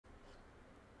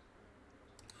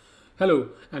Hello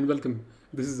and welcome.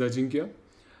 This is Ajinkya.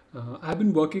 I've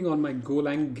been working on my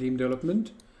GoLang game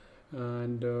development,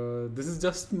 and this is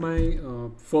just my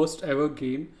first ever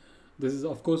game. This is,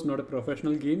 of course, not a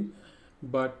professional game,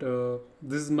 but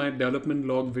this is my development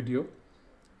log video,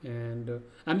 and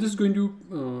I'm just going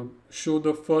to show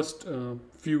the first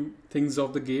few things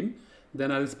of the game.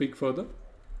 Then I'll speak further.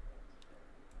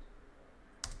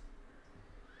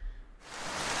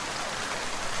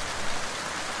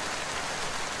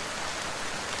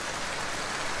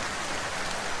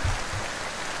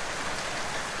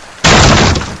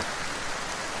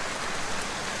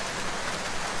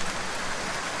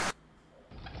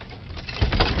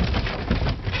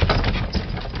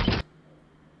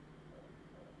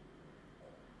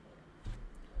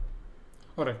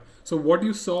 Alright, so what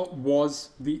you saw was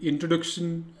the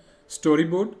introduction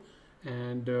storyboard,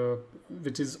 and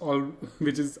which is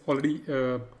already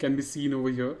can be seen over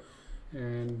here.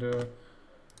 And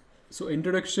so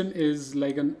introduction is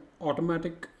like an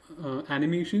automatic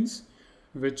animations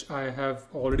which I have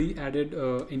already added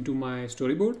into my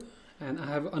storyboard, and I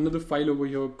have another file over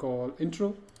here called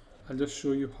intro. I'll just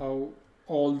show you how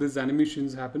all these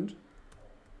animations happened.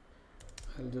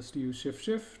 I'll just use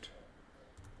shift.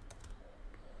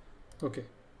 Okay,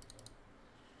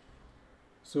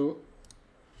 so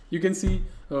you can see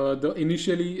the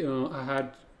initially I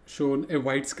had shown a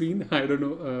white screen. I don't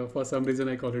know, for some reason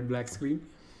I called it black screen.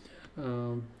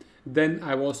 Then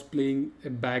I was playing a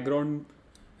background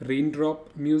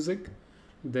raindrop music.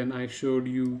 Then I showed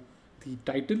you the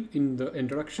title in the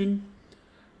introduction.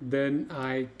 Then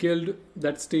I killed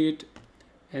that state,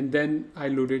 and then I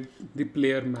loaded the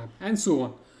player map and so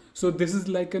on. So this is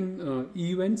like an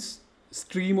events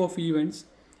stream of events,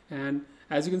 and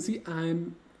as you can see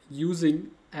I'm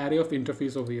using array of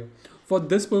interface over here. For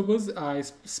this purpose I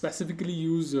specifically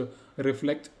use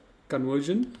reflect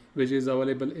conversion, which is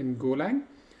available in GoLang,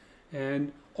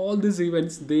 and all these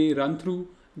events they run through,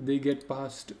 they get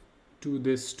passed to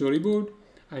this storyboard.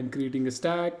 I'm creating a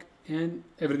stack and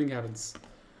everything happens.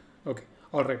 Okay,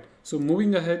 all right, so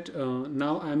moving ahead,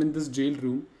 now I'm in this jail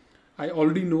room. I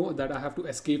already know that I have to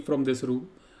escape from this room.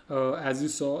 As you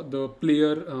saw, the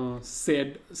player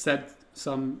said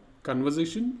some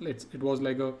conversation. It was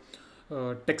like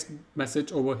a text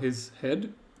message over his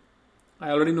head. I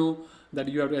already know that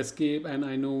you have to escape, and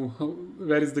I know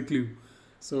where is the clue.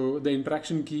 So the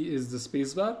interaction key is the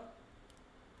spacebar.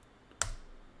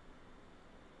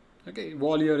 Okay,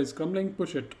 wall here is crumbling.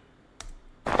 Push it.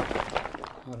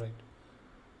 All right.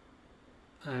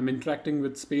 I'm interacting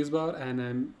with spacebar and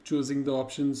I'm choosing the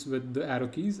options with the arrow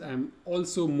keys. I'm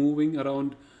also moving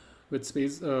around with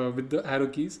with the arrow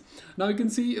keys. Now you can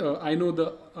see I know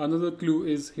the another clue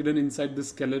is hidden inside the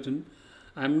skeleton.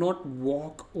 I'm not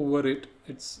walk over it.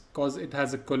 It's cause it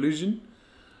has a collision.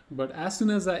 But as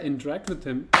soon as I interact with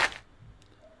him,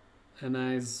 and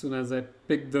as soon as I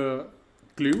pick the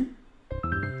clue,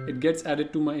 it gets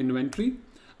added to my inventory.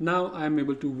 Now I'm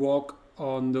able to walk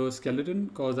on the skeleton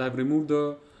because I've removed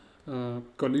the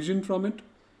collision from it.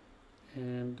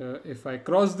 And if I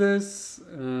cross this,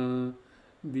 the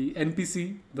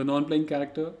NPC, the non-playing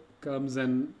character, comes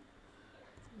and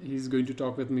he's going to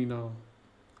talk with me now.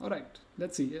 All right,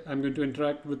 let's see. I'm going to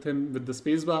interact with him with the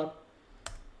spacebar.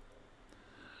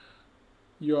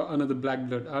 You are another black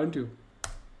blood, aren't you?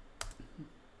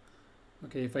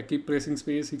 Okay, if I keep pressing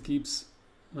space, he keeps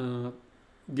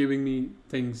giving me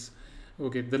things.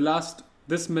 Okay,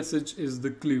 this message is the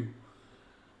clue.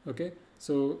 Okay,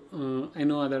 so I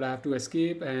know that I have to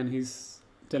escape, and he's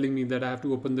telling me that I have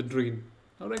to open the drain.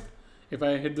 All right, if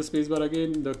I hit the spacebar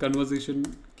again, the conversation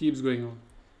keeps going on.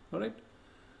 All right,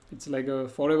 it's like a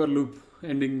forever loop,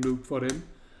 ending loop for him.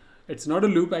 It's not a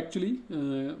loop actually.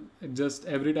 It just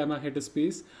every time I hit a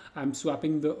space, I'm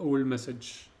swapping the old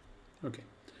message. Okay,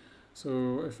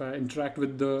 so if I interact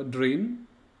with the drain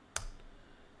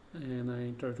and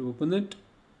I try to open it,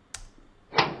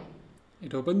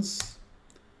 it opens.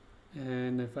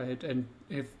 And if I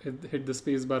hit the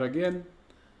space bar again,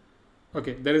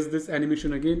 okay, there is this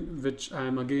animation again, which I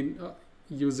am again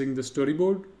using the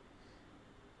storyboard.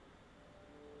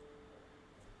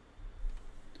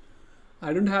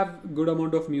 I don't have good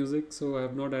amount of music, so I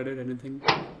have not added anything.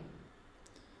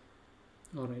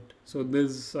 All right, so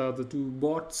these are the two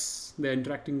bots. They're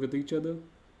interacting with each other.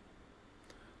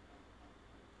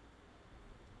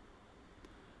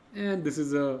 And this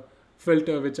is a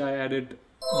filter which I added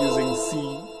using C++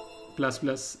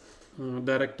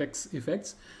 DirectX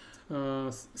effects.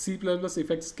 C++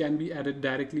 effects can be added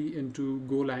directly into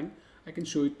GoLang. I can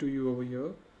show it to you over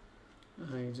here.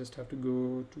 I just have to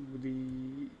go to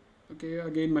the Okay,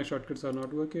 again my shortcuts are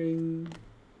not working.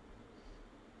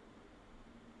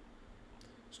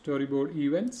 storyboard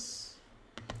events,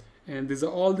 and these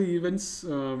are all the events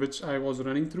which I was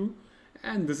running through,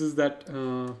 and this is that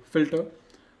filter.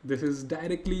 This is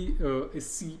directly a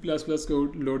C++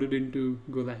 code loaded into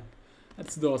GoLang.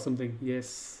 That's the awesome thing.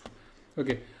 Yes.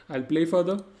 Okay, I'll play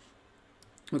further.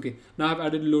 Okay, now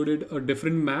I've loaded a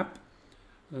different map,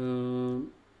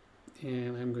 and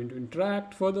I'm going to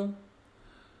interact further.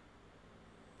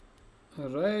 All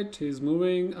right, he's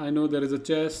moving. I know there is a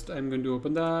chest. I'm going to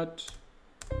open that.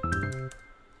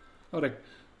 All right.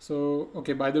 So,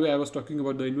 okay, by the way, I was talking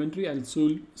about the inventory. I'll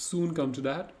soon come to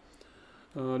that.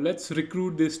 Let's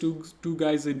recruit these two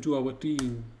guys into our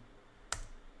team.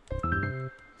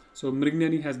 So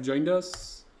Mrignani has joined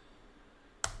us.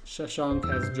 Shashank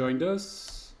has joined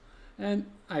us. And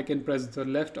I can press the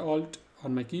left alt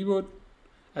on my keyboard.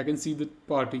 I can see the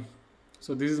party.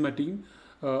 So this is my team.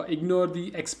 Ignore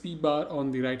the XP bar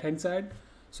on the right hand side.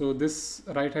 So this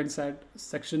right hand side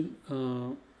section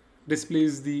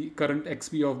displays the current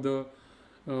XP of the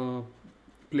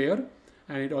player,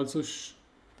 and it also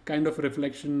kind of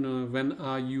reflection when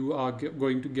you are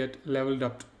going to get leveled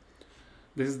up.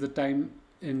 This is the time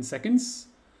in seconds.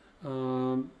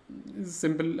 It's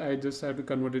simple. I just have to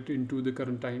convert it into the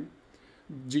current time.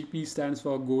 GP stands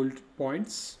for gold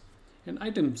points. And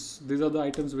items, these are the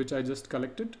items which I just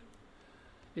collected.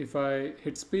 If I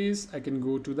hit space, I can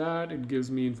go to that. It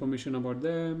gives me information about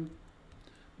them.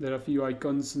 There are a few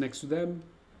icons next to them.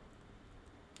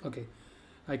 Okay,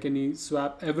 I can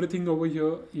swap everything over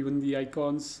here, even the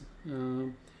icons.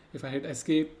 If I hit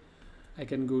escape, I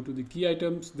can go to the key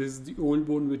items. This is the old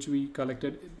bone which we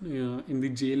collected in the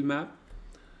jail map.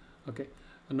 Okay,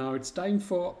 and now it's time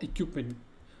for equipment.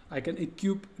 I can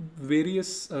equip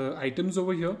various items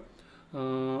over here.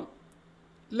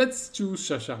 Let's choose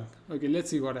Shashank. Okay, let's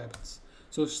see what happens.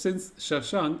 So since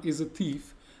Shashank is a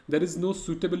thief, there is no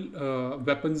suitable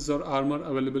weapons or armor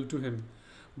available to him.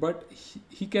 But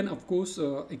he can of course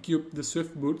equip the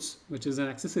swift boots, which is an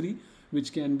accessory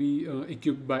which can be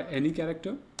equipped by any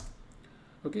character.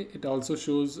 Okay, it also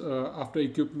shows after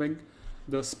equipment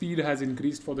the speed has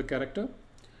increased for the character.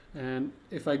 And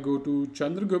if I go to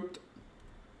Chandragupt,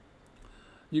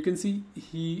 you can see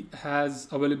he has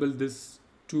available this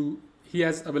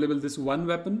one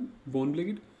weapon, Bone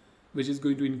Blade, which is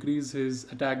going to increase his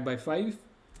attack by 5.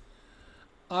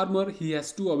 Armor, he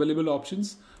has 2 available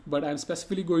options, but I'm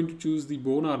specifically going to choose the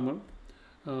bone armor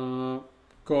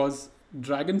because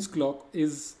Dragon's Clock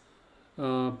is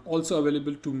also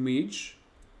available to mage.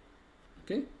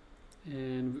 Okay,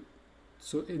 and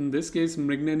so in this case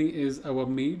Mrignani is our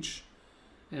mage,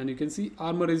 and you can see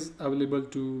armor is available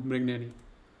to Mrignani.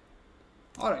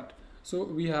 Alright, so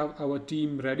we have our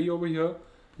team ready over here.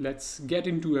 Let's get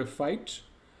into a fight.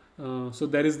 So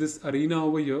there is this arena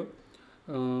over here.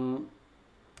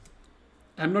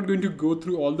 I'm not going to go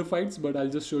through all the fights, but I'll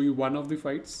just show you one of the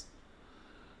fights.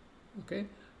 Okay,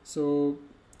 so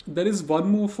there is one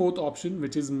more fourth option,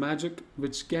 which is magic,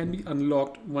 which can be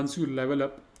unlocked once you level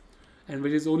up, and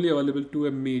which is only available to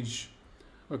a mage.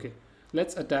 Okay,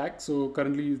 let's attack. So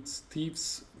currently it's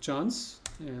thief's chance,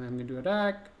 and I'm going to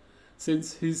attack.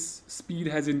 Since his speed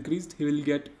has increased, he will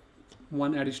get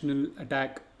 1 additional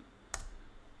attack.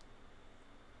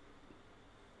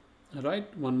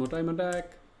 Alright, one more time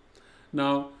attack.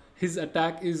 Now his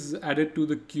attack is added to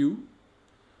the queue.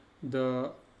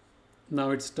 Now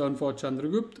it's turn for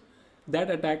Chandragupt. That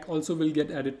attack also will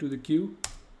get added to the queue.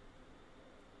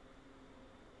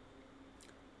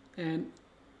 And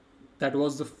that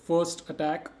was the first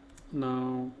attack.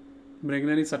 Now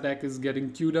Mrignani's attack is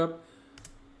getting queued up.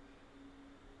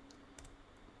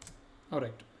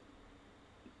 Alright.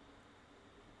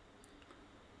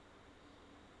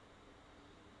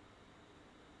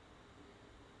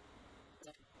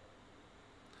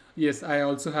 Yes, I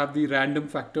also have the random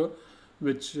factor,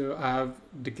 which I have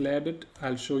declared it.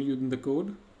 I'll show you in the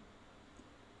code.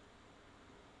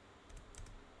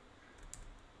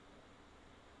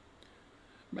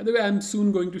 By the way, I'm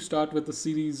soon going to start with a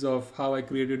series of how I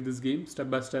created this game,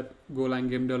 step-by-step GoLang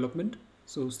game development.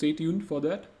 So stay tuned for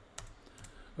that.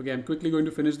 Okay, I'm quickly going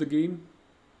to finish the game.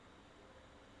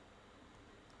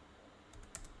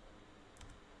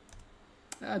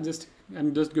 I'm just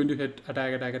going to hit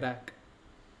attack.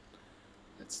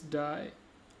 Let's die.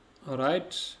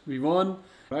 Alright, we won.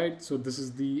 Right, so this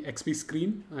is the XP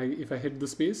screen. If I hit the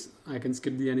space, I can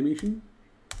skip the animation.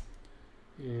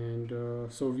 And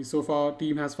so far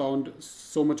team has found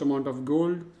so much amount of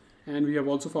gold, and we have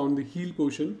also found the heal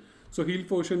potion. So heal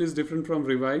potion is different from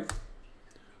revive.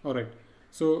 Alright,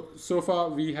 so far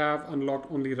we have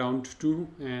unlocked only round 2,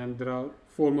 and there are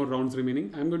 4 more rounds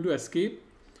remaining. I'm going to escape,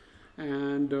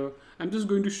 and I'm just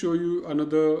going to show you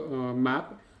another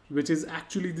map which is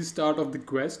actually the start of the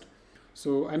quest.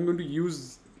 So I'm going to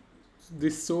use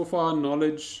this so far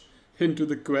knowledge into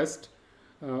the quest.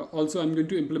 Also, I'm going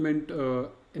to implement a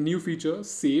new feature,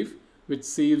 save, which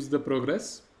saves the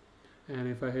progress. And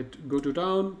if I hit go to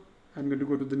town, I'm going to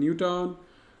go to the new town.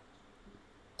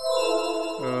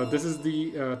 This is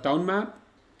the town map.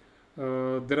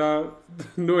 There are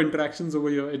no interactions over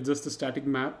here. It's just a static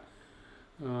map.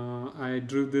 I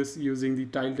drew this using the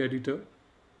tiled editor.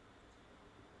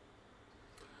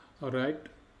 All right.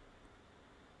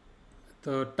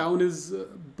 The town is a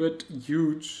bit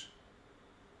huge.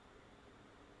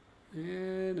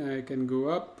 And I can go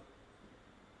up.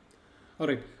 All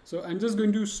right. So I'm just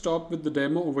going to stop with the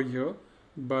demo over here.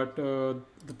 But the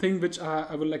thing which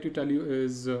I would like to tell you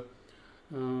is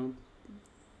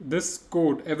this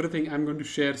code, everything I'm going to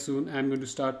share soon. I'm going to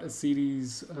start a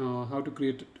series how to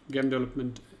create game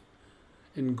development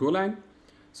in GoLang.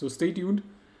 So stay tuned,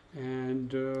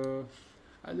 and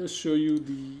I'll just show you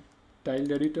the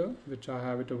tiled editor, which I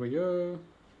have it over here.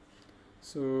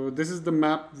 So this is the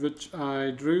map which I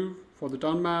drew for the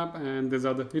town map, and there's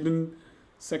other hidden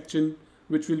section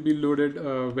which will be loaded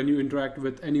when you interact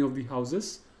with any of the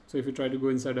houses. So if you try to go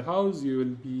inside a house, you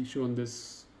will be shown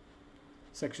this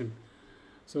section.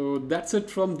 So that's it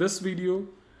from this video,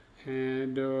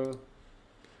 and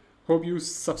hope you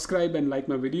subscribe and like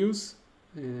my videos,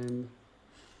 and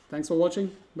thanks for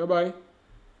watching. Bye bye.